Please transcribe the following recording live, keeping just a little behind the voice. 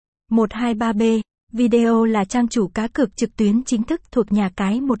123B Video là trang chủ cá cược trực tuyến chính thức thuộc nhà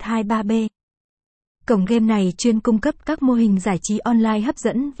cái 123B. Cổng game này chuyên cung cấp các mô hình giải trí online hấp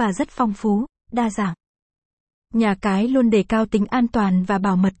dẫn và rất phong phú, đa dạng. Nhà cái luôn đề cao tính an toàn và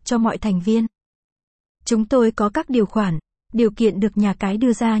bảo mật cho mọi thành viên. Chúng tôi có các điều khoản, điều kiện được nhà cái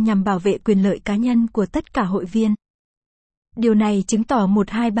đưa ra nhằm bảo vệ quyền lợi cá nhân của tất cả hội viên. Điều này chứng tỏ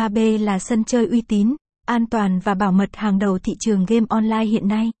 123B là sân chơi uy tín, an toàn và bảo mật hàng đầu thị trường game online hiện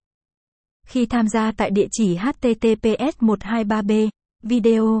nay. Khi tham gia tại địa chỉ https:123B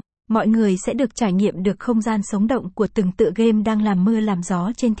Video, mọi người sẽ được trải nghiệm được không gian sống động của từng tựa game đang làm mưa làm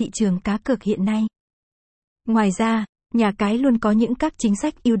gió trên thị trường cá cược hiện nay. Ngoài ra, nhà cái luôn có những các chính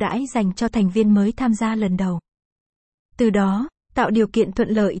sách ưu đãi dành cho thành viên mới tham gia lần đầu. Từ đó, tạo điều kiện thuận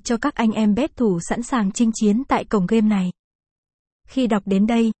lợi cho các anh em bet thủ sẵn sàng chinh chiến tại cổng game này. Khi đọc đến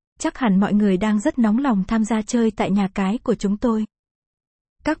đây, chắc hẳn mọi người đang rất nóng lòng tham gia chơi tại nhà cái của chúng tôi.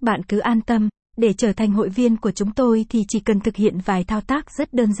 Các bạn cứ an tâm, để trở thành hội viên của chúng tôi thì chỉ cần thực hiện vài thao tác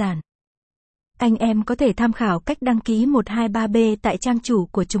rất đơn giản. Anh em có thể tham khảo cách đăng ký 123B tại trang chủ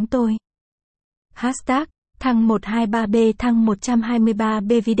của chúng tôi. Hashtag thăng 123B thăng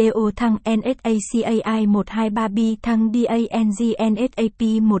 123B video thăng NSACAI 123B thăng DANG NSAP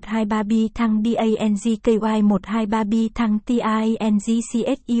 123B thăng DANG KY 123B thăng TING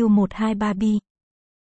CSU 123B